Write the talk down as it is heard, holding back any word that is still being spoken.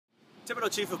Thibodeau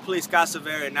Chief of Police Scott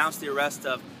Severi announced the arrest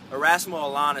of Erasmo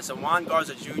Alanis and Juan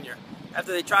Garza Jr.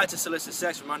 after they tried to solicit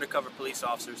sex from undercover police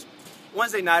officers.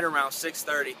 Wednesday night around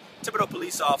 6:30, Thibodeau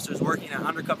police officers working in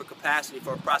undercover capacity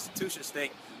for a prostitution sting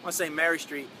on St. Mary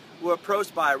Street were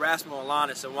approached by Erasmo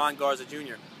Alanis and Juan Garza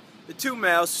Jr. The two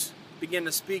males began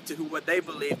to speak to what they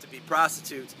believed to be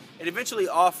prostitutes and eventually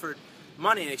offered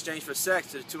money in exchange for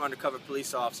sex to the two undercover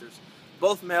police officers.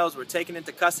 Both males were taken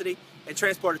into custody and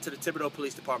transported to the Thibodeau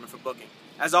Police Department for booking.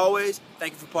 As always,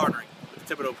 thank you for partnering with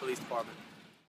the Thibodeau Police Department.